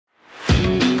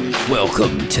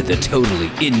Welcome to the totally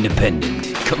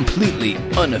independent, completely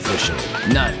unofficial,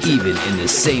 not even in the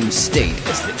same state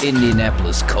as the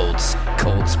Indianapolis Colts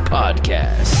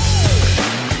podcast.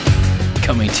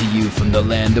 Coming to you from the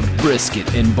land of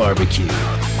brisket and barbecue,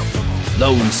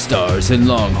 Lone Stars and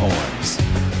Longhorns,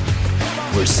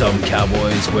 where some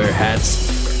cowboys wear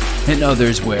hats and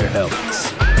others wear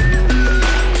helmets.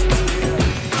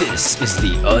 This is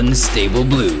the Unstable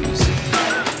Blues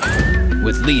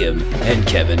with Liam and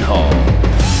Kevin Hall.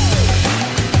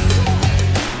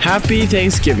 Happy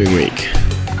Thanksgiving week.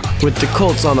 With the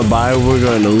Colts on a bye, we're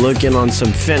going to look in on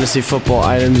some fantasy football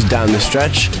items down the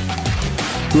stretch,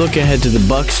 look ahead to the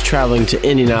Bucs traveling to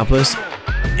Indianapolis,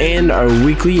 and our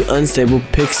weekly Unstable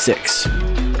Pick 6.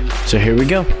 So here we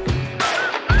go.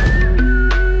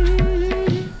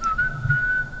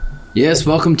 Yes,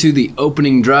 welcome to the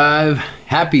opening drive.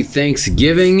 Happy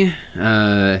Thanksgiving.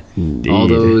 All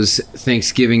those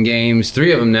Thanksgiving games,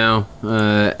 3 of them now,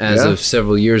 as of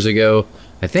several years ago.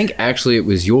 I think actually it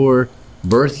was your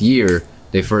birth year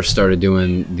they first started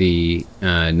doing the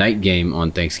night game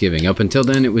on Thanksgiving. Up until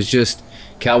then, it was just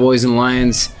Cowboys and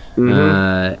Lions,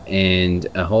 and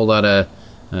a whole lot of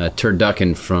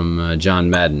turducken from John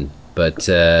Madden. But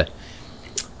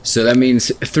so that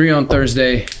means 3 on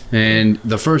Thursday, and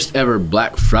the first ever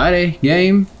Black Friday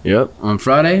game on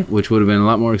Friday, which would have been a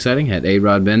lot more exciting had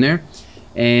A-Rod been there.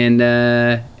 And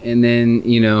then,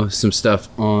 you know, some stuff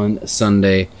on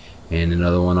Sunday and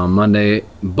another one on Monday.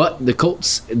 But the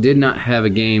Colts did not have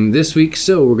a game this week,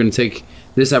 so we're going to take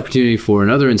this opportunity for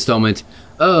another installment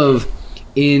of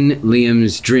In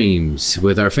Liam's Dreams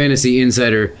with our fantasy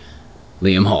insider,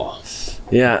 Liam Hall.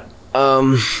 Yeah,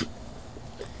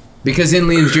 because in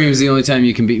Liam's Dreams, the only time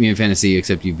you can beat me in fantasy,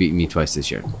 except you've beaten me twice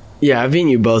this year. Yeah, I've beaten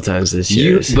you both times this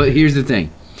year. But here's the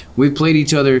thing. We've played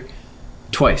each other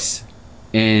twice,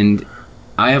 and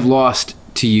I have lost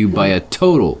to you by a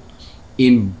total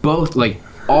in both, like,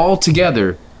 all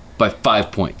together by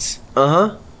 5 points.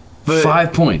 Uh-huh.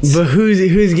 5 points. But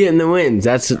who's getting the wins?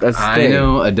 That's the thing. I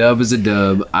know, a dub is a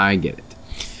dub. I get it.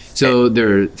 So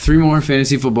there are 3 more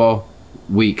fantasy football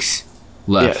weeks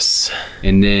left. Yes.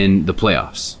 And then the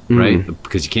playoffs, right?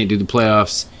 Because you can't do the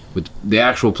playoffs with the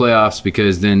actual playoffs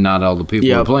because then not all the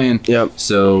people are playing. Yep.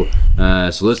 So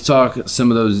let's talk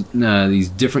some of those these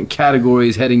different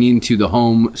categories heading into the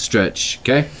home stretch,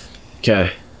 okay?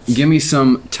 Okay. Give me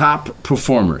some top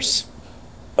performers.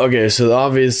 Okay, so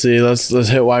obviously let's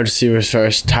hit wide receivers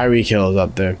first. Tyreek Hill is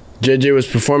up there. JJ was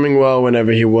performing well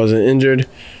whenever he wasn't injured.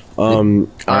 So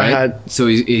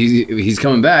he's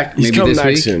coming back. He's maybe coming this back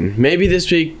week? soon. Maybe this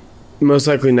week, most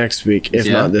likely next week, if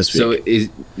not this week.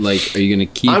 So are you gonna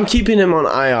keep? I'm keeping him on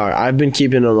IR. I've been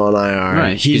keeping him on IR.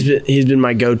 Right. He's been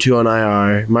my go-to on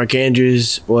IR. Mark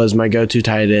Andrews was my go-to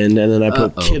tight end, and then I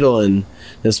put Kittle in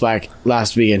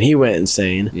last week, and he went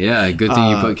insane. Yeah, good thing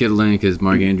you put Kittle in because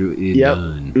Mark Andrews is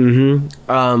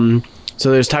done.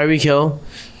 So there's Tyreek Hill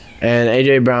and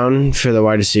AJ Brown for the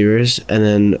wide receivers, and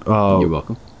then You're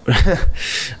welcome.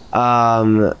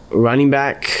 Running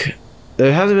back,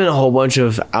 there hasn't been a whole bunch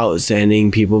of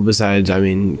outstanding people besides,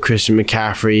 Christian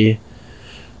McCaffrey.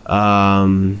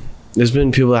 There's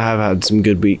been people that have had some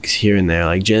good weeks here and there.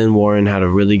 Like Jalen Warren had a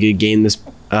really good game this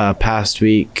past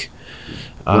week.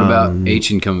 What about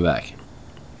H-N coming back?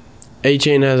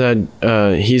 H-N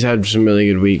he's had some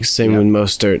really good weeks. Same with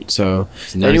Mostert. So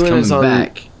anyone that's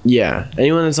back. Yeah,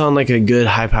 anyone that's on like a good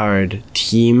high-powered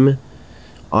team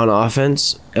on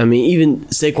offense. Even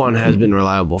Saquon has been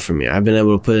reliable for me. I've been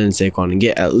able to put in Saquon and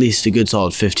get at least a good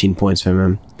solid 15 points from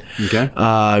him. Okay.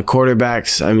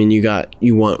 Quarterbacks,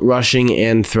 you want rushing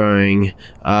and throwing.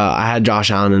 I had Josh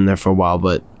Allen in there for a while,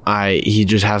 but he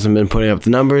just hasn't been putting up the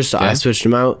numbers, so I switched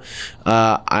him out.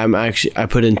 I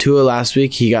put in Tua last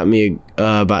week. He got me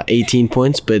about 18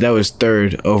 points, but that was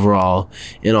 3rd overall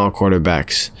in all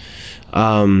quarterbacks.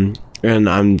 And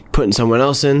I'm putting someone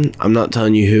else in. I'm not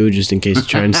telling you who, just in case you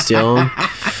try and steal him.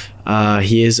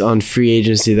 He is on free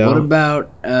agency, though.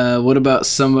 What about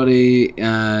somebody,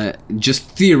 just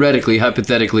theoretically,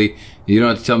 hypothetically, you don't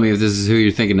have to tell me if this is who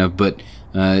you're thinking of, but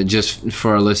just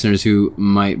for our listeners who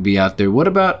might be out there, what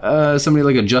about somebody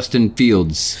like a Justin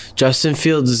Fields? Justin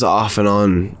Fields is off and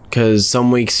on, because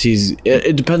some weeks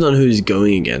it depends on who he's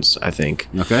going against, I think.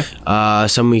 Okay.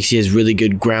 Some weeks he has really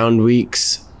good ground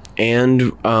weeks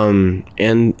and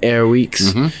air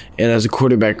weeks, and as a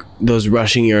quarterback, those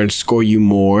rushing yards score you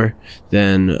more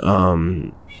than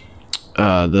the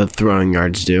throwing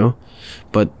yards do.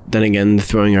 But then again, the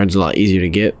throwing yards are a lot easier to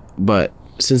get. But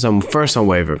since I'm first on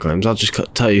waiver claims, I'll just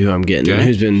tell you who I'm getting and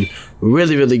who's been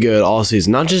really, really good all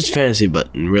season, not just fantasy,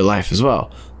 but in real life as well.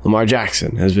 Lamar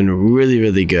Jackson has been really,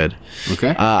 really good.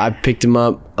 Okay. I picked him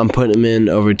up. I'm putting him in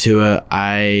over Tua.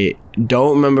 I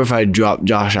don't remember if I dropped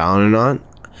Josh Allen or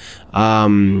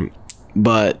not.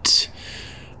 But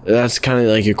that's kind of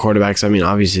like your quarterbacks. I mean,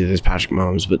 obviously there's Patrick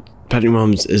Mahomes, but Patrick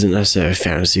Mahomes isn't necessarily a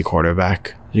fantasy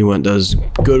quarterback. He went those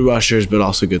good rushers, but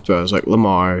also good throws like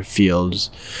Lamar, Fields.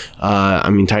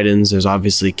 Tight ends. There's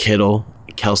obviously Kittle.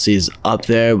 Kelsey's up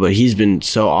there, but he's been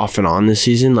so off and on this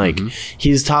season. Like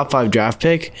he's top 5 draft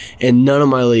pick in none of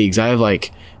my leagues. I have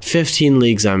like 15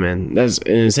 leagues I'm in. That's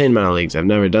an insane amount of leagues. I've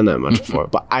never done that much before,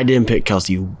 but I didn't pick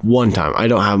Kelsey one time. I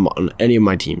don't have him on any of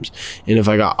my teams. And if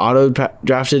I got auto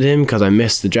drafted him because I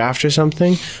missed the draft or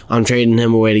something, I'm trading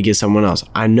him away to get someone else.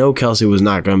 I know Kelsey was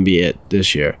not going to be it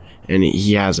this year, and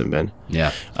he hasn't been.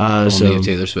 Yeah. Only if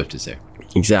Taylor Swift is there.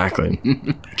 Exactly.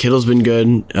 Kittle's been good.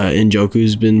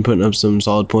 Njoku's been putting up some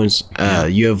solid points.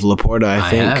 You have Laporta, I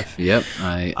think. I have. Yep.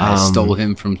 I stole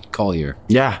him from Collier.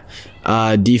 Yeah.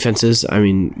 Defenses. I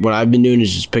mean, what I've been doing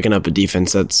is just picking up a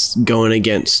defense that's going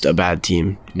against a bad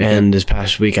team. Okay. And this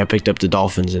past week, I picked up the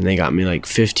Dolphins, and they got me like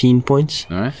 15 points.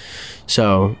 All right.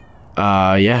 So,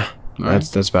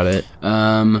 that's about it.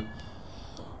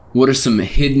 What are some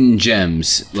hidden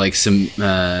gems? Like some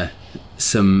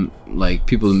like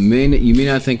people you may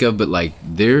not think of, but like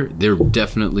they're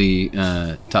definitely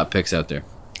top picks out there.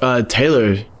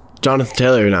 Jonathan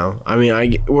Taylor now. I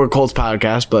mean, we're a Colts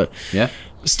podcast, but yeah,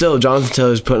 still Jonathan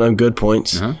Taylor's putting up good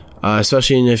points.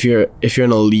 Especially if you're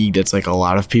in a league that's like a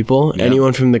lot of people. Yeah.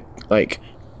 Anyone from the like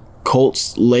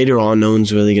Colts later on, no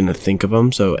one's really gonna think of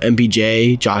them. So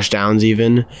MPJ, Josh Downs,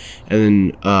 even,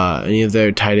 and then any of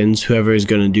their tight ends, whoever you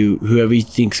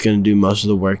think's gonna do most of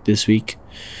the work this week.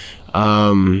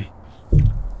 And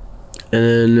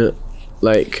then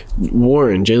like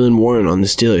Jaylen Warren on the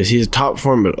Steelers. He's a top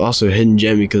performer, but also a hidden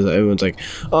gem because everyone's like,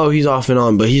 oh, he's off and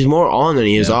on, but he's more on than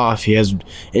he is off. And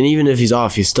even if he's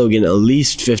off, he's still getting at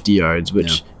least 50 yards,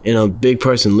 which in a big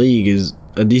person league is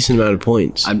a decent amount of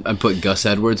points. I put Gus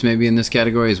Edwards maybe in this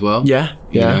category as well. Yeah.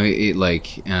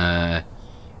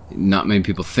 Not many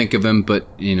people think of him, but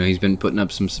he's been putting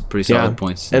up some pretty solid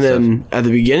points. And then at the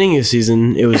beginning of the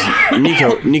season, it was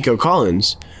Nico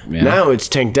Collins. Yeah. Now it's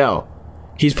Tank Dell.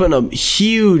 He's putting up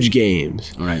huge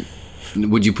games. All right.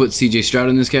 Would you put C.J. Stroud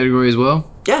in this category as well?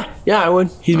 Yeah, I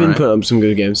would. He's been putting up some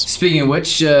good games. Speaking of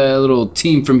which, a little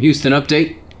team from Houston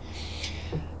update.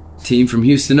 Team from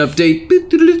Houston.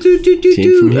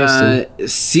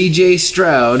 C.J.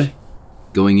 Stroud,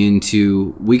 going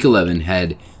into Week 11,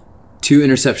 had 2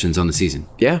 interceptions on the season.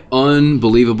 Yeah.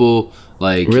 Unbelievable.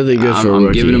 Like, really good for a rookie.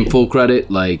 I'm giving him full credit.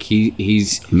 Like,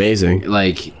 he's amazing.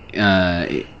 Like,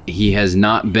 he has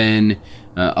not been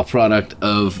a product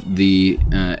of the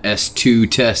S2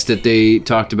 test that they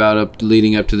talked about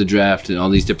leading up to the draft and all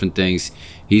these different things.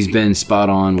 He's been spot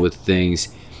on with things.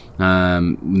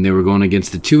 When they were going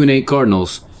against the 2-8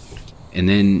 Cardinals, and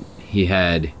then he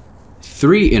had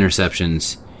 3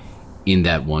 interceptions in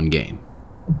that one game.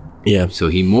 Yeah. So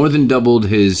he more than doubled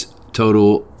his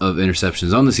total of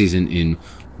interceptions on the season in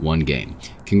one game.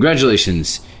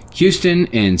 Congratulations, Houston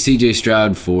and C.J.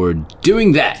 Stroud, for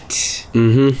doing that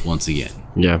once again.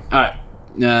 Yeah. All right.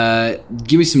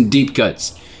 Give me some deep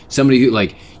cuts. Somebody who,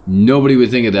 like, nobody would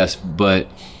think of this, but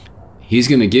he's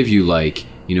going to give you, like,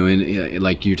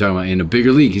 like you're talking about in a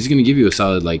bigger league, he's going to give you a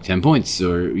solid, like, 10 points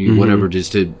or whatever,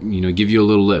 just to, give you a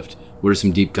little lift. What are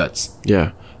some deep cuts?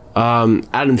 Yeah.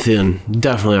 Adam Thielen,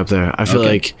 definitely up there. I feel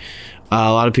like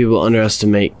a lot of people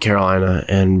underestimate Carolina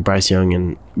and Bryce Young,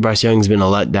 and Bryce Young's been a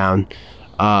letdown.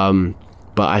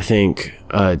 But I think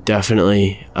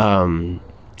definitely Adam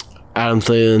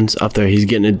Thielen's up there. He's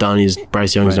getting it done. He's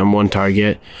Bryce Young's number 1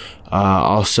 target.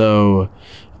 Also,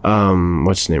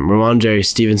 what's his name? Ramondre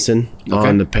Stevenson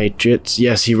on the Patriots.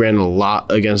 Yes, he ran a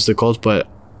lot against the Colts, but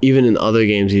even in other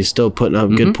games, he's still putting up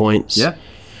good points. Yeah.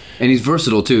 And he's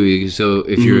versatile too. So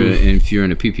if you're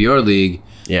in a PPR league,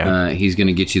 he's going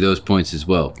to get you those points as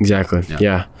well. Exactly.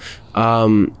 Yeah.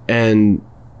 And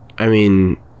I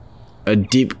mean, a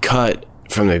deep cut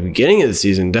from the beginning of the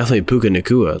season, definitely Puka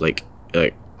Nacua.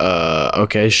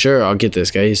 Okay, sure, I'll get this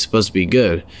guy. He's supposed to be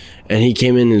good, and he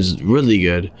came in as really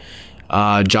good.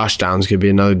 Josh Downs could be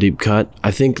another deep cut. I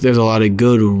think there's a lot of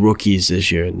good rookies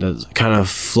this year that's kind of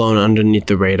flown underneath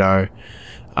the radar.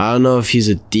 I don't know if he's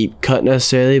a deep cut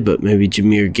necessarily, but maybe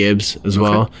Jahmyr Gibbs as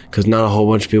well, because not a whole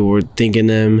bunch of people were thinking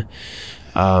them.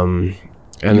 And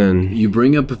then you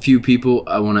bring up a few people.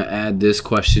 I want to add this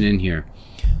question in here.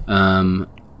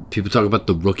 People talk about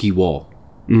the rookie wall,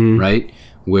 right?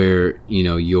 Where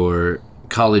your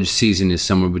college season is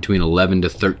somewhere between 11 to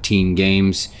 13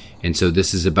 games, and so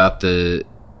this is about the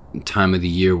time of the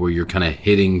year where you're kind of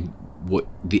hitting what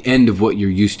the end of what you're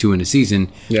used to in a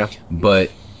season. Yeah.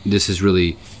 But this is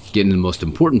really getting to the most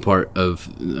important part of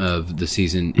the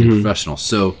season in professional.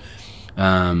 So,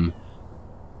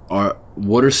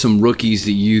 what are some rookies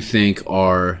that you think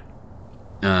are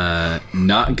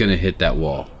not going to hit that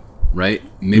wall? Right?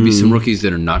 Maybe some rookies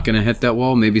that are not going to hit that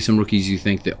wall. Maybe some rookies you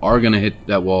think that are going to hit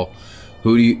that wall.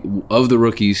 Of the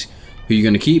rookies, who you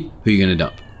going to keep? Who you going to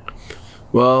dump?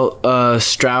 Well,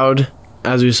 Stroud,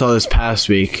 as we saw this past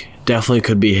week, definitely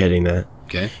could be hitting that.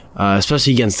 Okay.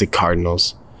 Especially against the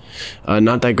Cardinals.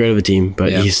 Not that great of a team,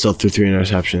 but he still threw 3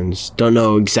 interceptions. Don't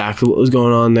know exactly what was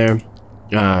going on there.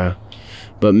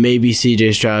 But maybe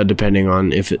C.J. Stroud, depending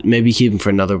on maybe keep him for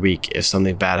another week if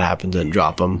something bad happens and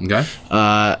drop him. Okay.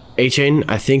 A-Chain,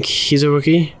 I think he's a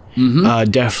rookie.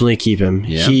 Definitely keep him.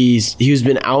 Yeah. He's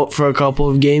been out for a couple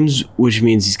of games, which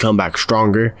means he's come back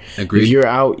stronger. Agreed. If you're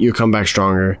out, you come back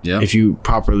stronger. Yeah. If you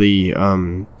properly,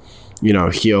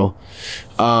 heal.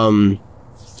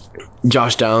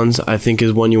 Josh Downs, I think,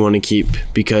 is one you want to keep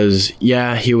because,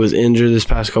 he was injured this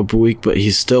past couple of weeks, but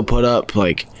he's still put up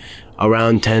like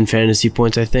around 10 fantasy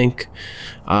points, I think.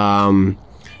 When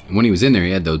he was in there,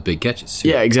 he had those big catches.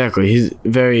 Yeah, exactly. He's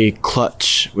very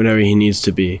clutch whenever he needs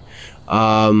to be.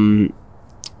 What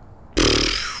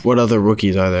other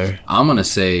rookies are there? I'm gonna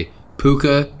say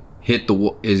Puka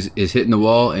is hitting the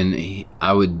wall, and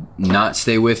I would not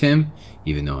stay with him,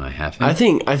 even though I have him. I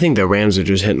think the Rams are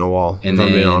just hitting a wall. And if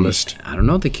I'm being honest, I don't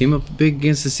know. They came up big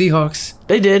against the Seahawks.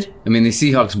 They did. I mean, the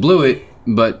Seahawks blew it,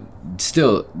 but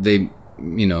still, the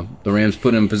Rams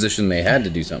put them in position. They had to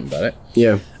do something about it.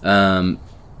 Yeah.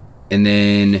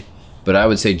 But I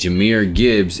would say Jahmyr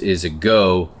Gibbs is a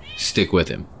go. Stick with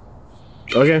him.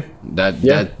 Okay.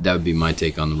 That would be my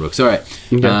take on the Rooks. All right.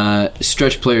 Okay.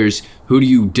 Stretch players. Who do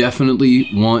you definitely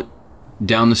want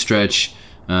down the stretch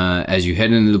as you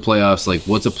head into the playoffs? Like,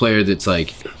 what's a player that's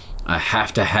like, I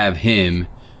have to have him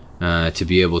to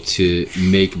be able to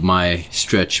make my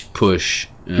stretch push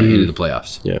into the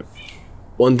playoffs? Yeah.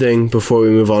 One thing before we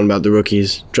move on about the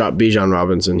rookies, drop Bijan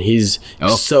Robinson. He's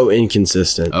so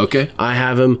inconsistent. Okay. I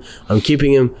have him. I'm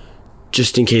keeping him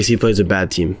just in case he plays a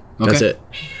bad team. That's it.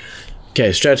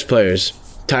 Okay, stretch players.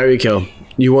 Tyreek Hill.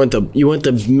 You want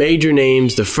the major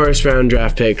names, the first round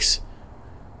draft picks.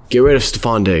 Get rid of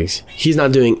Stephon Diggs. He's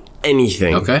not doing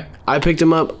anything. Okay. I picked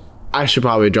him up. I should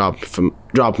probably drop him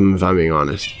if I'm being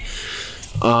honest.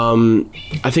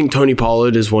 I think Tony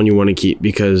Pollard is one you want to keep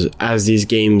because as these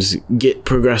games get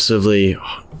progressively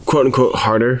quote unquote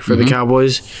harder for the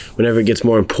Cowboys, whenever it gets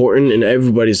more important and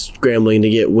everybody's scrambling to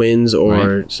get wins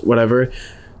or whatever,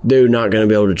 they're not going to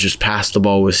be able to just pass the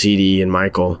ball with CD and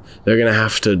Michael. They're going to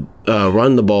have to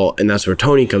run the ball, and that's where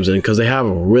Tony comes in because they have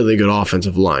a really good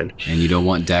offensive line. And you don't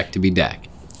want Dak to be Dak.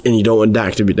 And you don't want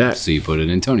Dak to be Dak. So you put it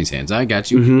in Tony's hands. I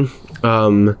got you.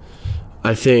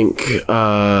 I think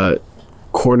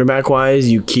quarterback-wise,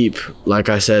 you keep, like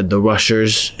I said, the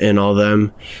rushers and all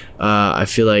them. I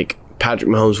feel like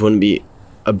Patrick Mahomes wouldn't be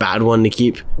a bad one to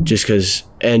keep just because,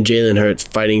 and Jalen Hurts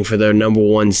fighting for their number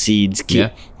 1 seeds.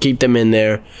 Keep them in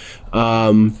there.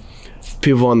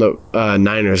 People on the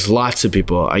Niners, lots of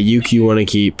people. Ayuk you want to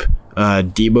keep.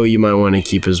 Debo you might want to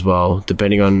keep as well,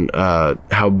 depending on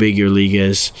how big your league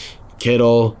is.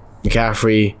 Kittle,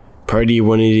 McCaffrey, Purdy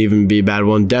wouldn't even be a bad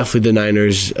one. Definitely the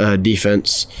Niners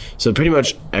defense. So pretty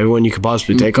much everyone you could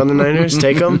possibly take on the Niners,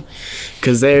 take them,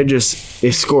 because they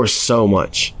score so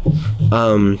much.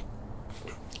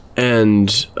 And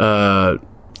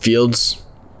Fields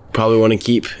probably want to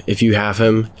keep if you have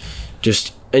him.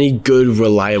 Just any good,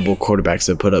 reliable quarterbacks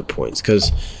that put up points.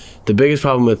 Because the biggest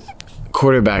problem with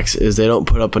quarterbacks is they don't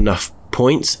put up enough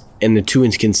points and they're too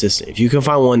inconsistent. If you can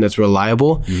find one that's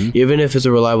reliable, even if it's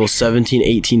a reliable 17,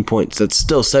 18 points, that's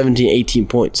still 17, 18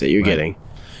 points that you're getting.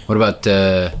 What about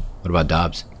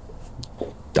Dobbs?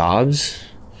 Dobbs?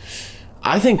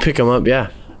 I think pick him up,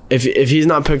 yeah. If he's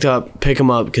not picked up, pick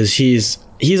him up because he's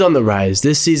on the rise.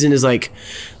 This season is like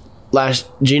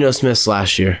Geno Smith's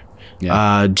last year.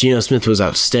 Yeah. Geno Smith was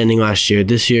outstanding last year.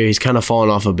 This year he's kind of fallen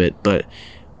off a bit, but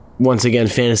once again,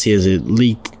 fantasy is a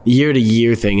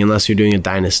year-to-year thing unless you're doing a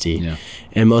dynasty. Yeah.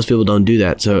 And most people don't do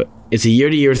that. So it's a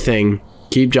year-to-year thing.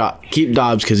 Keep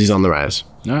Dobbs because he's on the rise.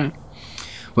 All right.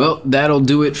 Well, that'll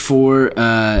do it for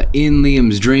In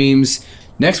Liam's Dreams.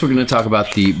 Next, we're going to talk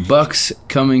about the Bucks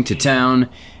coming to town,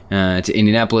 to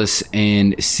Indianapolis,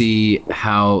 and see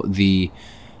how the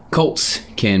Colts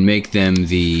can make them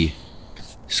the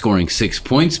scoring 6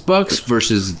 points Bucks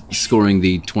versus scoring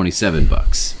the 27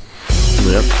 Bucks.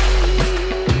 Yep.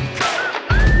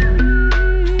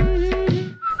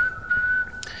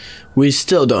 We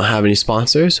still don't have any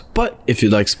sponsors, but if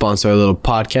you'd like to sponsor our little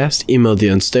podcast, email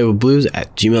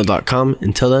theunstableplues@gmail.com.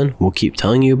 Until then, we'll keep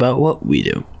telling you about what we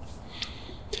do.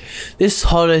 This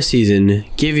holiday season,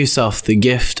 give yourself the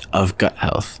gift of gut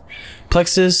health.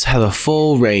 Plexus has a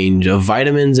full range of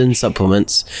vitamins and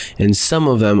supplements, and some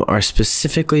of them are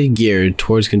specifically geared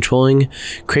towards controlling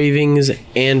cravings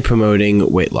and promoting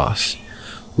weight loss.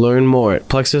 Learn more at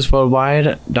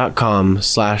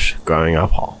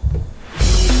plexusworldwide.com/growinguphall.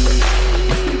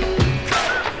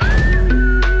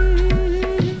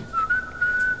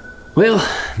 Well,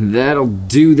 that'll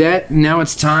do that. Now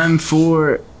it's time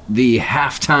for the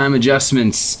halftime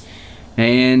adjustments.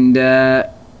 And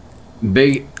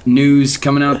big news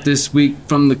coming out this week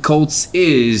from the Colts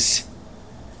is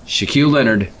Shaquille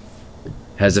Leonard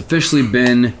has officially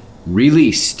been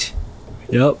released.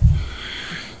 Yep.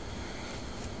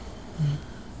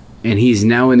 And he's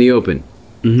now in the open.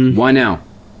 Mm-hmm. Why now?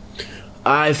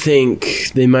 I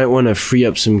think they might want to free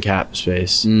up some cap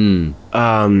space.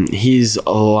 He's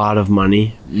a lot of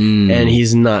money, and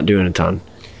he's not doing a ton.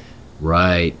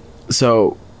 Right.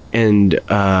 So, and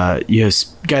you have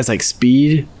guys like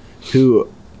Speed, who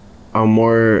are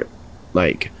more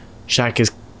like Shaq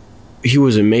is. He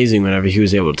was amazing whenever he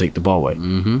was able to take the ball away.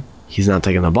 Mm-hmm. He's not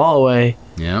taking the ball away.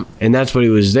 Yeah. And that's what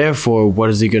he was there for. What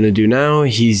is he going to do now?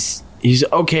 He's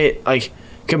okay. Like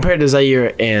compared to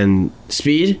Zaire and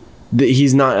Speed.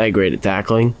 He's not that great at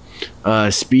tackling.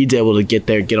 Speed's able to get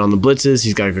there, get on the blitzes.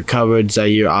 He's got good coverage.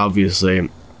 Zaire obviously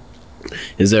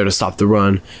is there to stop the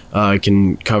run.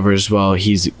 Can cover as well.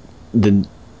 He's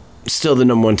still the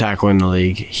number one tackler in the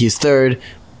league. He's third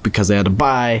because they had to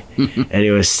bye, and he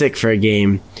was sick for a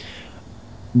game.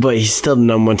 But he's still the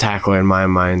number one tackler in my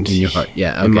mind. In your heart,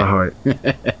 yeah, okay. In my heart.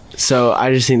 So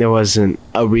I just think there wasn't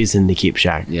a reason to keep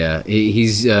Shaq. Yeah,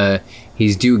 he's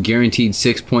due guaranteed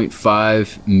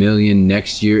 $6.5 million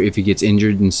next year if he gets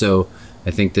injured, and so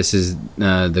I think this is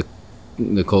the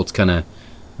Colts kind of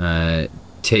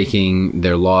taking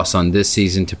their loss on this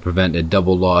season to prevent a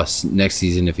double loss next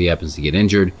season if he happens to get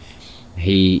injured.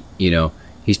 He's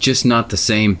just not the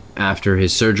same after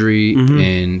his surgery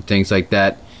and things like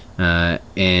that.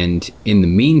 And in the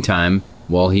meantime,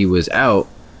 while he was out,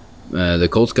 the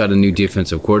Colts got a new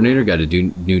defensive coordinator, got a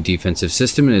new defensive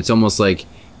system, and it's almost like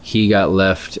he got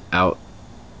left out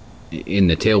in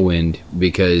the tailwind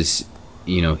because,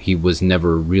 he was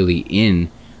never really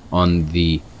in on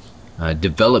the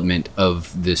development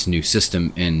of this new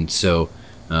system. And so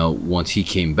once he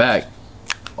came back,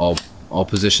 all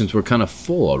positions were kind of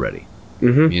full already,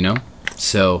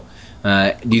 So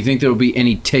do you think there will be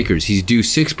any takers? He's due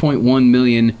 $6.1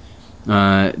 million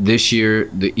this year.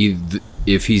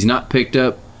 If he's not picked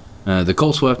up, the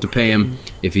Colts will have to pay him.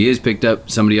 If he is picked up,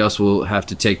 somebody else will have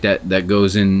to take that. That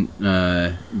goes in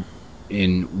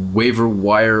waiver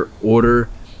wire order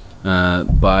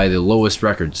by the lowest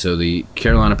record. So the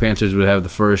Carolina Panthers would have the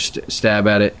first stab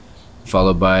at it,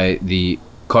 followed by the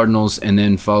Cardinals, and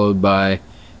then followed by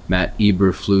Matt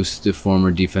Eberflus, the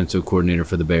former defensive coordinator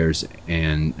for the Bears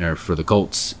or for the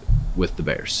Colts with the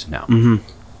Bears now.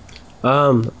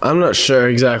 I'm not sure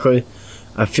exactly.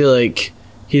 I feel like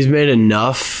he's made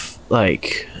enough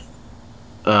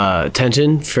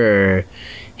attention for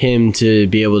him to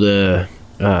be able to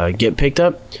get picked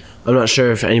up. I'm not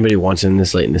sure if anybody wants him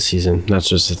this late in the season. That's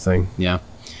just the thing. Yeah.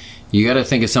 You got to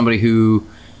think of somebody who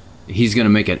he's going to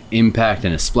make an impact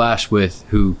and a splash with,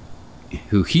 who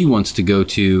he wants to go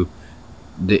to,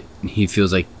 that he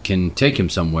feels like can take him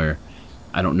somewhere.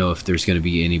 I don't know if there's going to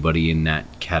be anybody in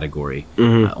that category.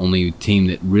 Only team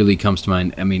that really comes to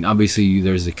mind. I mean, obviously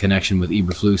there's a connection with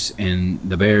Eberflus and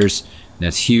the Bears.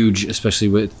 That's huge, especially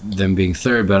with them being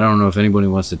third. But I don't know if anybody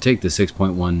wants to take the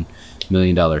 $6.1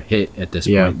 million hit at this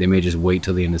point. They may just wait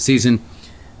till the end of the season,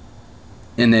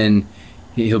 and then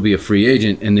he'll be a free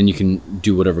agent, and then you can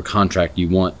do whatever contract you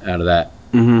want out of that.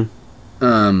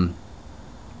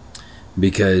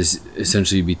 Because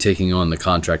essentially you'd be taking on the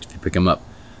contract if you pick him up.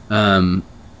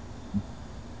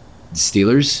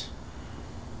 Steelers,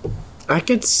 I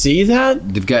could see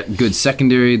that. They've got good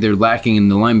secondary. They're lacking in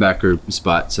the linebacker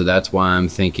spot, so that's why I'm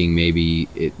thinking maybe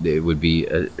it would be,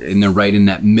 and they're right in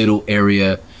that middle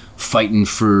area, fighting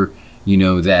for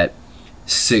that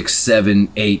 6,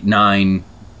 7, 8, 9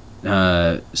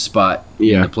 spot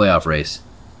in the playoff race.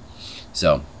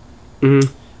 So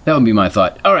that would be my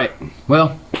thought. All right,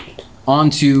 well, on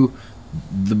to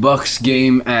the Bucks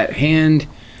game at hand.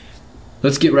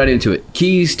 Let's get right into it.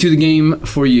 Keys to the game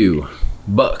for you,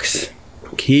 Bucks.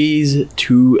 Keys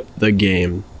to the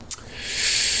game.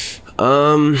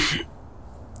 Run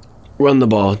the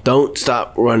ball. Don't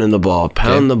stop running the ball.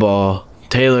 Pound the ball.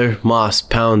 Taylor Moss,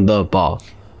 pound the ball.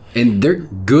 And they're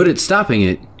good at stopping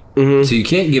it. Mm-hmm. So you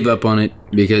can't give up on it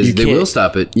because they will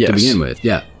stop it to begin with.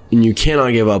 Yeah. And you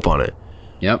cannot give up on it.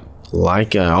 Yep.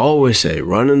 Like I always say,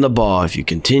 running the ball. If you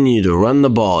continue to run the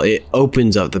ball, it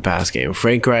opens up the pass game.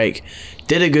 Frank Reich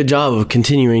did a good job of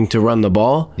continuing to run the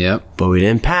ball. Yep. But we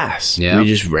didn't pass. Yep. We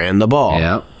just ran the ball.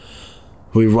 Yep.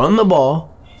 We run the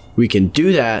ball. We can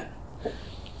do that.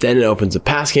 Then it opens the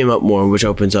pass game up more, which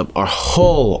opens up our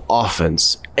whole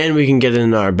offense. And we can get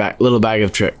in our little bag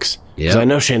of tricks. Because I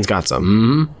know Shane's got some.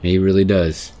 Mm-hmm. He really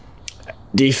does.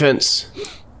 Defense,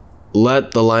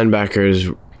 let the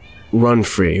linebackers run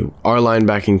free. Our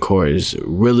linebacking core is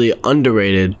really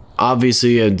underrated.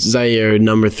 Obviously, Zaire,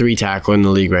 number 3 tackler in the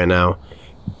league right now.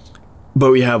 But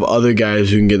we have other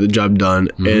guys who can get the job done.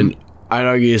 Mm-hmm. And I'd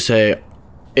argue to say,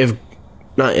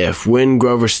 when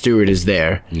Grover Stewart is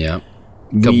there. Yeah.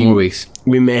 A couple more weeks.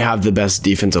 We may have the best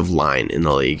defensive line in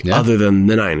the league, other than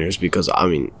the Niners, because, I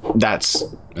mean, that's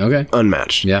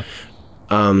unmatched. Yeah.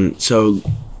 So,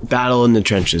 battle in the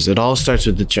trenches. It all starts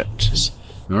with the trenches.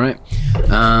 All right.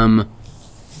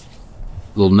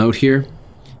 Little note here.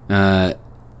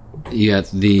 You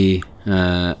got the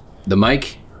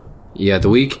Mike, you got the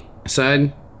weak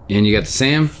side, and you got the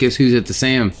Sam. Guess who's at the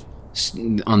Sam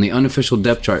on the unofficial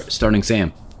depth chart? Starting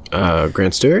Sam.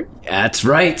 Grant Stewart? That's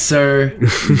right, sir.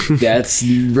 That's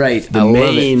right.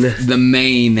 The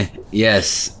main.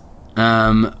 Yes.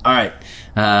 All right.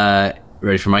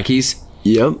 Ready for my keys?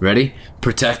 Yep. Ready?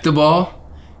 Protect the ball.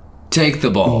 Take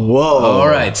the ball. Whoa. All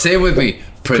right. Say it with me.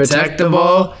 Protect the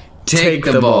ball. Take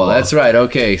the ball. That's right.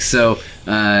 Okay. So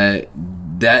this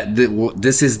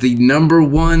is the number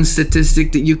one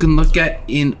statistic that you can look at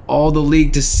in all the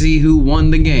league to see who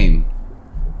won the game.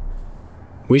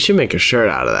 We should make a shirt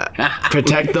out of that.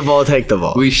 Protect the ball, take the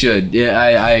ball. We should. Yeah,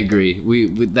 I agree.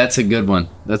 We that's a good one.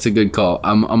 That's a good call.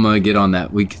 I'm gonna get on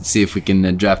that. We can see if we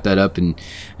can draft that up, and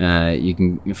you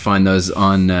can find those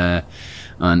on our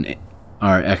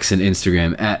X and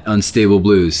Instagram at Unstable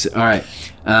Blues. All right.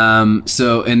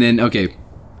 So and then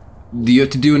you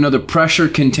have to do another pressure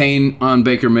contain on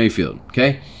Baker Mayfield.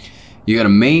 Okay. You got to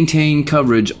maintain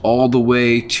coverage all the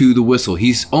way to the whistle.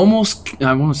 He's almost.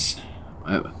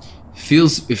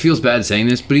 It feels bad saying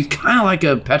this, but he's kind of like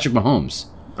a Patrick Mahomes.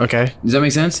 Okay. Does that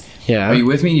make sense? Yeah. Are you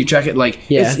with me? You check it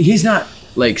he's not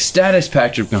like status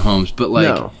Patrick Mahomes,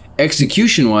 but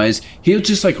execution-wise, he'll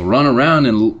just run around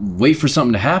and wait for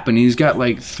something to happen. He's got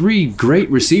 3 great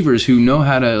receivers who know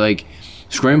how to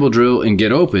scramble drill and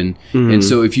get open. Mm-hmm. And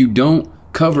so if you don't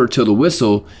cover till the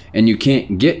whistle and you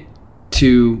can't get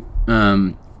to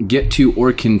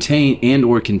or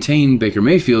contain Baker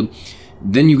Mayfield,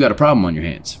 then you've got a problem on your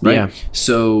hands, right? Yeah.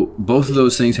 So both of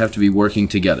those things have to be working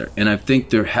together. And I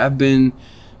think there have been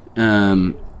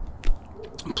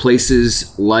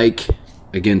places like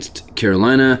against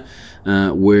Carolina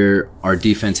where our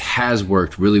defense has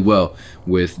worked really well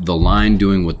with the line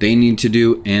doing what they need to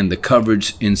do and the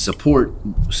coverage in support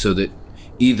so that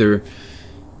either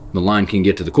the line can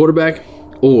get to the quarterback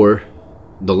or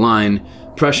the line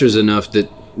pressures enough that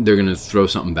they're going to throw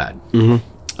something bad.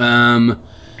 Mm-hmm.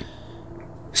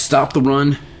 Stop the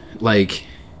run,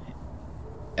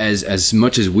 as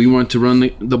much as we want to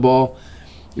run the ball,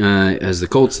 as the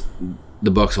Colts,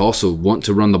 the Bucs also want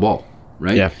to run the ball,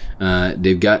 right? Yeah.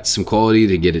 They've got some quality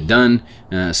to get it done.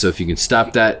 So if you can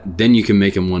stop that, then you can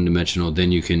make them one-dimensional.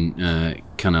 Then you can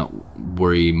kind of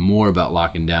worry more about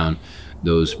locking down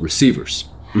those receivers.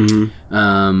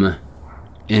 Mm-hmm.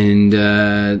 And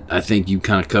I think you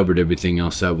kind of covered everything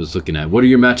else I was looking at. What are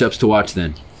your matchups to watch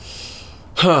then?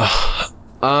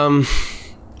 I'm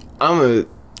going to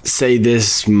say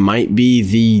this might be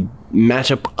the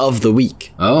matchup of the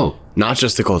week. Oh. Not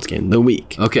just the Colts game, the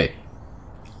week. Okay.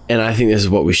 And I think this is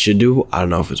what we should do. I don't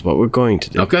know if it's what we're going to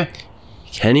do. Okay.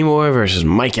 Kenny Moore versus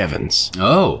Mike Evans.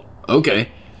 Oh, okay.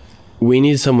 We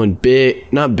need someone big,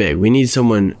 not big. We need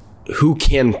someone who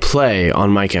can play on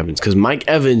Mike Evans because Mike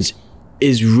Evans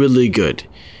is really good.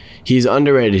 He's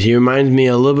underrated. He reminds me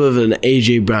a little bit of an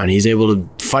A.J. Brown. He's able to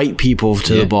fight people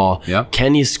to the ball. Yeah.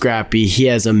 Kenny's scrappy. He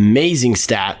has amazing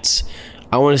stats.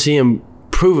 I want to see him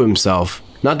prove himself.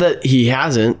 Not that he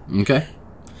hasn't. Okay.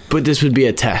 But this would be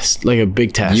a test, like a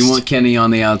big test. You want Kenny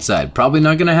on the outside. Probably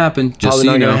not going to happen. Probably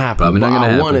not going to happen. Probably not going to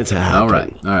happen. I want it to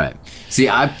happen. All right. See,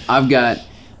 I've got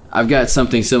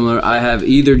something similar. I have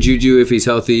either Juju if he's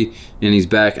healthy and he's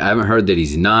back. I haven't heard that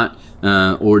he's not.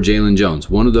 Or Jalen Jones.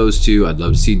 One of those two. I'd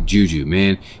love to see Juju.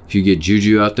 Man, if you get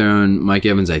Juju out there on Mike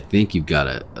Evans, I think you've got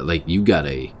a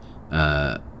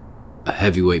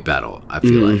heavyweight battle, I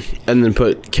feel like. And then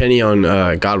put Kenny on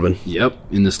Godwin. Yep,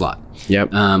 in the slot.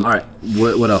 Yep. All right.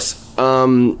 What else?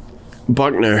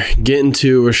 Buckner getting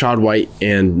to Rashad White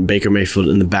and Baker Mayfield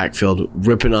in the backfield,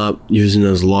 ripping up, using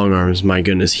those long arms. My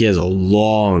goodness, he has a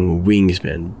long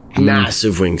wingspan,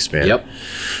 massive wingspan. Yep.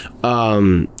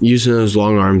 Using those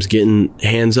long arms, getting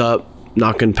hands up,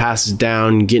 knocking passes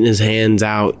down, getting his hands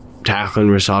out, tackling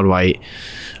Rashad White.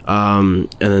 And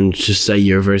then just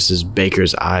Zaire versus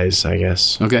Baker's eyes, I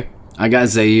guess. Okay. I got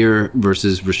Zaire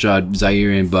versus Rashad,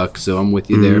 Zaire and Buck, so I'm with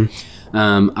you there.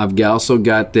 I've also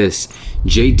got this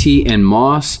JT and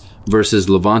Moss versus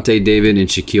Levante David and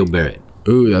Shaquille Barrett.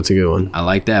 Ooh, that's a good one. I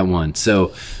like that one.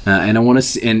 So, and I want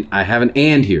to, and I have an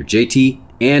and here, JT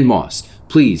and Moss.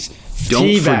 Please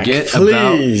don't forget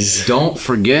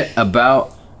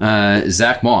about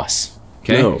Zach Moss.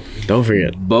 Okay, no, don't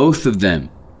forget both of them.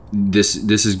 This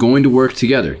is going to work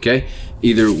together. Okay,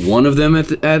 either one of them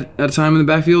at a time in the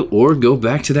backfield, or go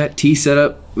back to that T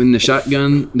setup in the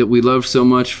shotgun that we love so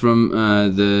much from was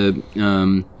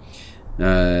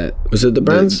it the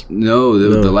Browns?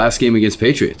 The last game against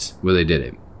Patriots where they did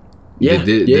it. Yeah,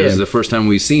 This is the first time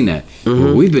we've seen that.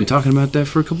 Well, we've been talking about that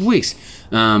for a couple weeks.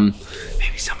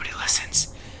 Maybe somebody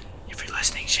listens. If you're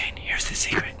listening, Shane, here's the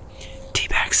secret.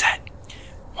 T-back set.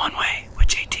 One way with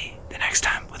JT, the next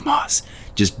time with Moss.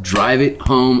 Just drive it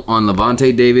home on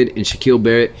Levante David and Shaquille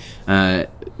Barrett.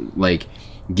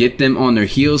 Get them on their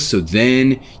heels so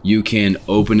then you can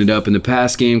open it up in the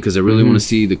pass game, because I really want to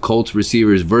see the Colts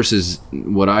receivers versus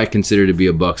what I consider to be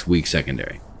a Bucs weak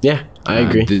secondary. Yeah, I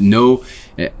agree.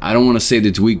 I don't want to say that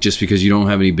it's weak just because you don't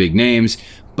have any big names,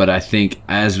 but I think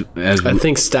I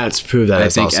think stats prove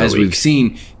that. As we've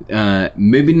seen,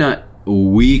 maybe not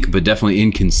weak, but definitely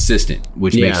inconsistent,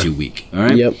 which makes you weak. All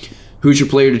right. Yep. Who's your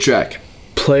player to track?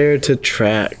 Player to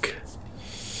track.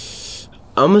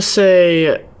 I'm gonna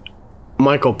say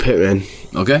Michael Pittman.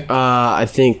 Okay. I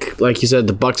think, like you said,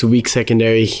 the Bucs' weak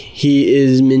secondary. He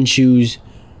is Minshew's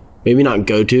maybe not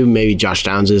go-to. Maybe Josh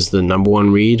Downs is the number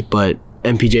one read, but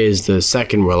MPJ is the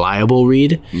second reliable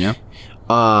read. Yeah.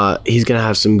 He's gonna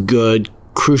have some good,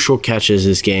 crucial catches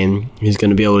this game. He's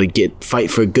gonna be able to fight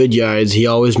for good yards. He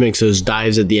always makes those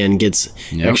dives at the end, gets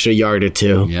extra yard or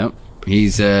two. Yep.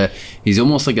 He's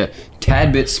almost like a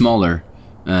tad bit smaller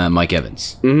Mike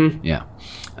Evans. Mm-hmm. Yeah.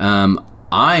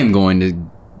 I'm going to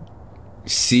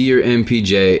see your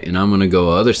MPJ, and I'm going to go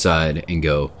other side and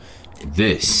go,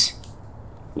 this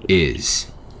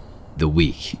is the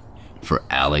week for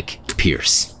Alec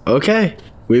Pierce. Okay.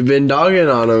 We've been dogging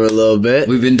on him a little bit.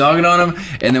 And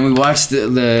then we watched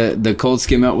the Colts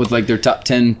came out with like their top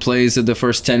 10 plays of the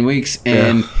first 10 weeks,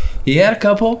 and he had a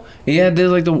couple. He had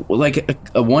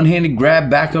a one-handed grab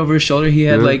back over his shoulder. He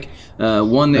had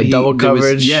one that double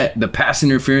coverage. The pass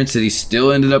interference that he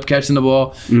still ended up catching the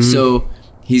ball. So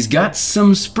he's got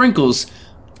some sprinkles.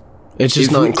 It's just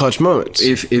not in clutch moments.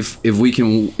 If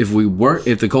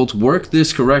the Colts work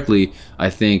this correctly, I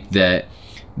think that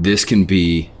this can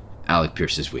be Alec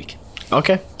Pierce's week.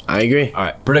 Okay, I agree. All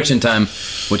right, prediction time.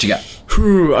 What you got?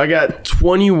 I got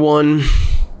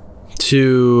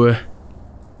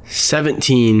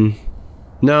 21-17.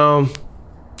 No,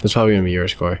 that's probably gonna be your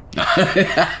score.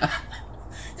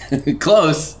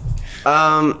 Close.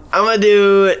 I'm gonna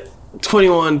do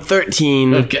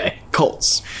 21-13. Okay.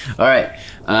 Colts. All right.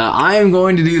 I am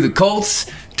going to do the Colts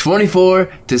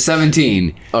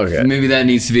 24-17. Okay. Maybe that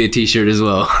needs to be a T-shirt as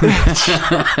well.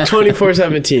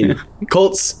 24-17.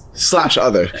 Colts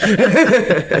 /other.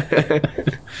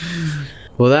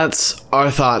 Well, that's our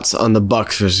thoughts on the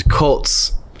Bucs versus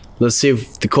Colts. Let's see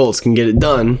if the Colts can get it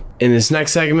done. In this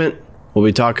next segment, we'll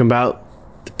be talking about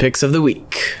the picks of the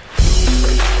week.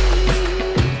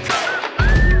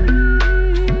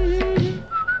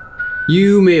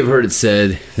 You may have heard it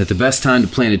said that the best time to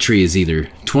plant a tree is either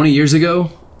 20 years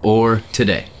ago or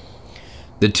today.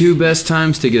 The two best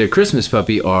times to get a Christmas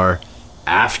puppy are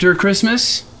after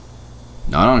Christmas,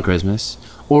 not on Christmas,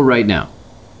 or right now.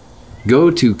 Go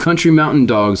to Country Mountain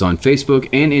Dogs on Facebook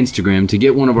and Instagram to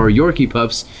get one of our Yorkie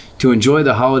pups to enjoy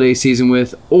the holiday season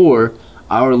with, or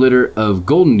our litter of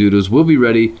golden doodles will be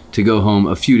ready to go home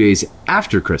a few days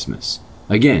after Christmas.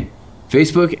 Again,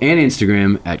 Facebook and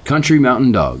Instagram at Country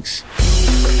Mountain Dogs.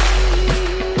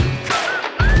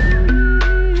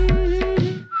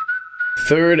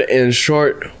 Third and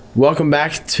short, welcome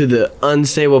back to the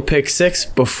Unstable Pick 6.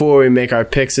 Before we make our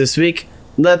picks this week,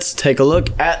 let's take a look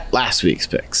at last week's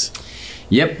picks.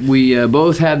 Yep, we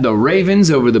both had the Ravens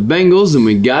over the Bengals, and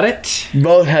we got it.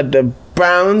 Both had the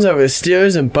Browns over the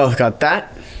Steelers, and both got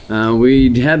that.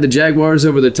 We had the Jaguars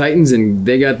over the Titans, and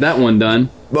they got that one done.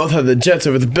 Both had the Jets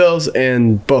over the Bills,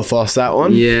 and both lost that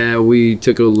one. Yeah, we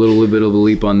took a little bit of a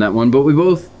leap on that one, but we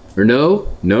both... Or no.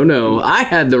 I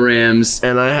had the Rams.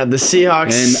 And I had the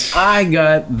Seahawks. And I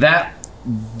got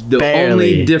The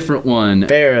only different one.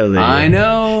 Barely. I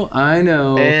know.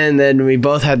 And then we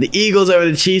both had the Eagles over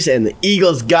the Chiefs, and the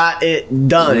Eagles got it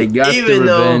done. They got even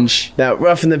the revenge. Though that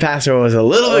roughing the passer was a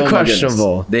little bit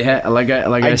questionable. They had I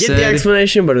get said, the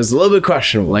explanation, but it was a little bit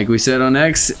questionable. Like we said on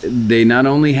X, they not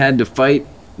only had to fight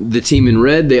the team in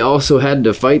red, they also had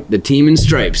to fight the team in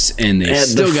stripes, and they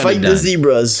still got it done. The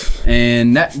zebras.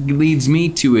 And that leads me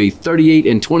to a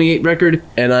 38-28 record.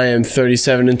 And I am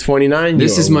 37-29.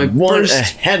 This is my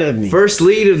ahead of me. First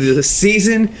lead of the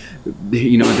season.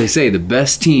 You know what they say, the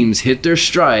best teams hit their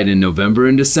stride in November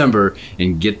and December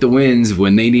and get the wins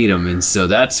when they need them. And so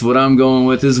that's what I'm going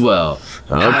with as well.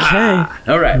 Okay.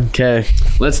 All right. Okay.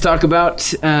 Let's talk about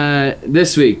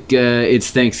this week. It's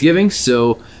Thanksgiving,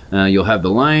 so you'll have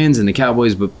the Lions and the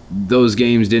Cowboys, but those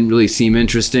games didn't really seem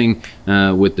interesting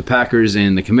with the Packers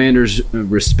and the Commanders,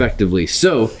 respectively.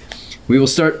 So we will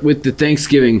start with the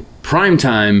Thanksgiving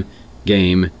primetime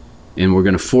game, and we're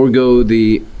going to forego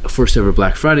the first ever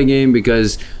Black Friday game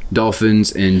because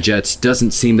Dolphins and Jets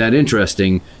doesn't seem that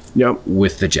interesting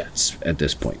with the Jets at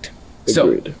this point.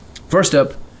 Agreed. So, first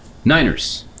up,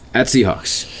 Niners at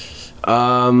Seahawks.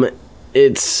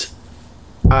 It's...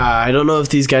 I don't know if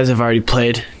these guys have already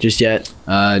played just yet.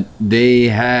 They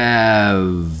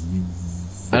have...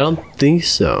 I don't think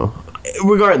so.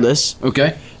 Regardless.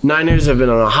 Okay. Niners have been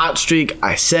on a hot streak.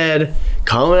 I said,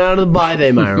 coming out of the bye,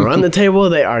 they might run the table.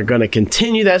 They are going to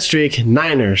continue that streak.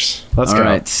 Niners. Let's go. All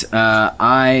right.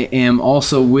 I am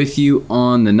also with you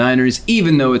on the Niners,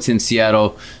 even though it's in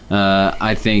Seattle.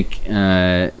 I think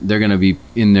they're going to be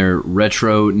in their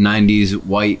retro 90s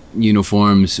white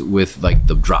uniforms with like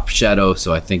the drop shadow.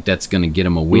 So I think that's going to get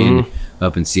them a win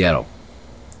up in Seattle.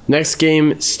 Next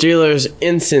game, Steelers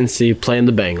in Cincy playing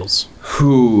the Bengals.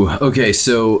 Okay,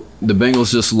 so the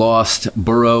Bengals just lost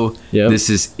Burrow. Yep. This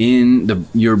is in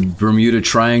your Bermuda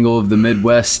Triangle of the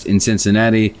Midwest in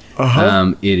Cincinnati.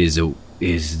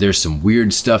 There's some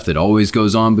weird stuff that always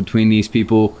goes on between these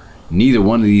people. Neither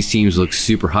one of these teams looks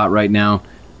super hot right now,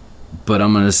 but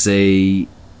I'm going to say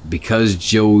because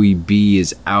Joey B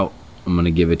is out, I'm going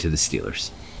to give it to the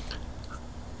Steelers.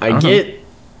 I get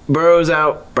Burrow's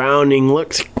out. Browning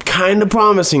looks kind of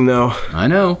promising, though. I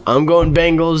know. I'm going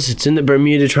Bengals. It's in the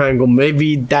Bermuda Triangle.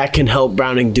 Maybe that can help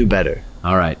Browning do better.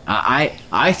 All right.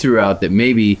 I threw out that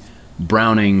maybe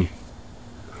Browning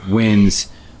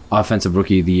wins Offensive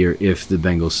Rookie of the Year if the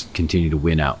Bengals continue to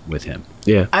win out with him.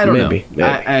 Yeah, I don't know. Maybe.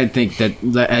 I think that,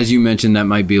 as you mentioned, that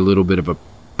might be a little bit of a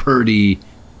Purdy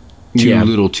too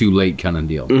little too late kind of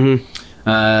deal.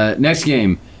 Next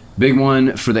game, big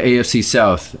one for the AFC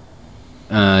South.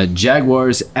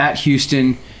 Jaguars at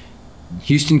Houston.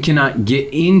 Houston cannot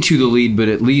get into the lead, but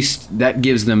at least that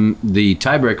gives them the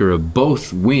tiebreaker of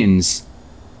both wins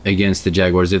against the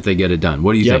Jaguars if they get it done.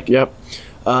 What do you think? Yep.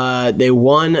 They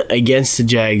won against the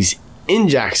Jags in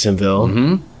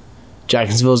Jacksonville.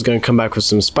 Jacksonville is going to come back with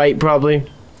some spite probably,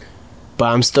 but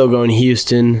I'm still going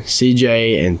Houston,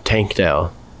 CJ, and Tank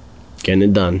Dell. Getting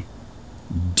it done.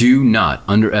 Do not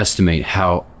underestimate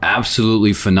how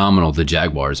absolutely phenomenal the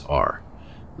Jaguars are.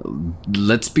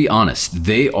 Let's be honest.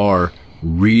 They are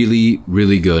really,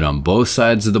 really good on both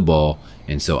sides of the ball,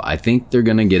 and so I think they're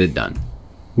going to get it done.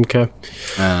 Okay.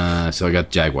 So I got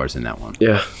Jaguars in that one.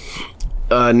 Yeah.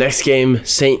 Next game,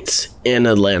 Saints in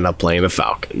Atlanta playing the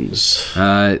Falcons.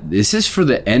 This is for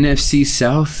the NFC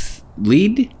South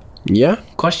lead? Yeah.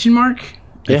 Question mark?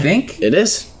 Yeah, I think it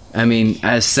is. I mean,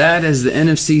 as sad as the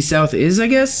NFC South is, I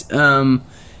guess,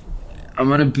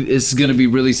 it's gonna be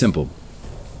really simple.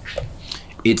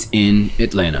 It's in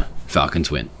Atlanta.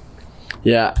 Falcons win.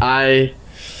 Yeah,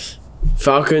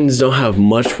 Falcons don't have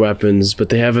much weapons, but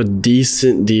they have a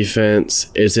decent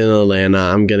defense. It's in Atlanta.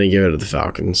 I'm gonna give it to the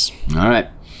Falcons. All right.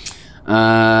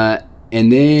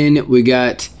 And then we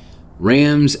got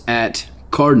Rams at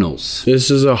Cardinals. This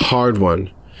is a hard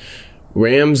one.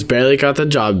 Rams barely got the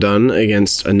job done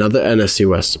against another NFC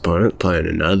West opponent, playing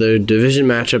another division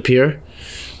matchup here.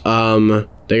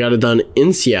 They got it done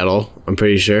in Seattle, I'm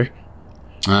pretty sure.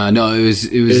 No, it was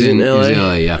in LA? It was in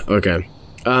LA, yeah. Okay.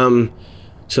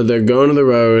 So they're going to the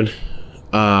road.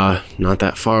 Not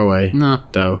that far away. No.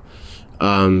 Though.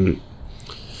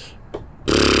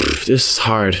 This is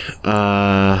hard.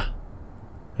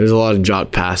 There's a lot of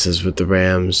drop passes with the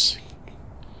Rams.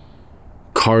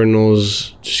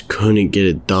 Cardinals just couldn't get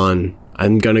it done.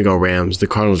 I'm gonna go Rams. The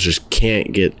Cardinals just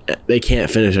can't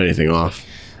finish anything off.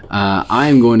 I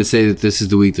am going to say that this is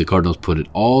the week the Cardinals put it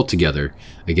all together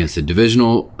against a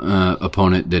divisional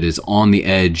opponent that is on the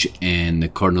edge, and the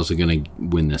Cardinals are going to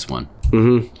win this one.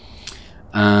 Mm-hmm.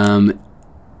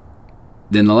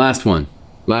 Then the last one.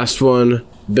 Last one,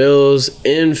 Bills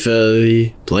in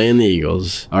Philly playing the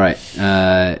Eagles. All right.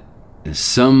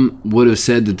 Some would have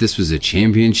said that this was a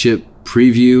championship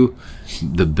preview.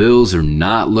 The Bills are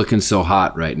not looking so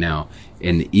hot right now,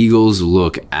 and the Eagles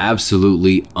look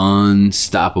absolutely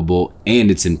unstoppable, and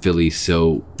it's in Philly,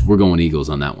 so we're going Eagles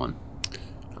on that one.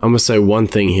 I'm going to say one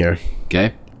thing here.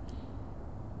 Okay.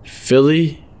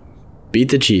 Philly beat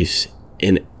the Chiefs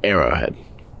in Arrowhead.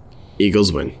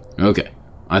 Eagles win. Okay.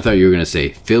 I thought you were going to say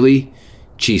Philly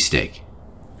cheesesteak.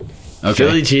 Okay.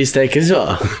 Philly cheesesteak as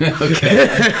well.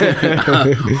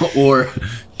 Okay. Or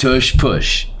tush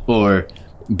push. Or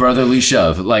brotherly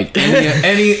shove. Like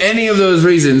any of those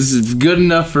reasons is good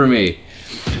enough for me.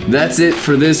 That's it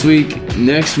for this week.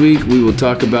 Next week we will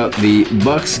talk about the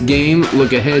Bucks game,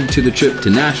 look ahead to the trip to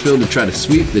Nashville to try to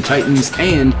sweep the Titans,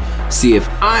 and see if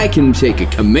I can take a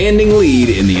commanding lead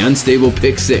in the unstable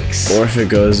pick six. Or if it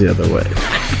goes the other way.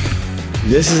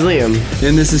 This is Liam.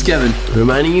 And this is Kevin.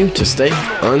 Reminding you to stay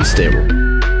unstable.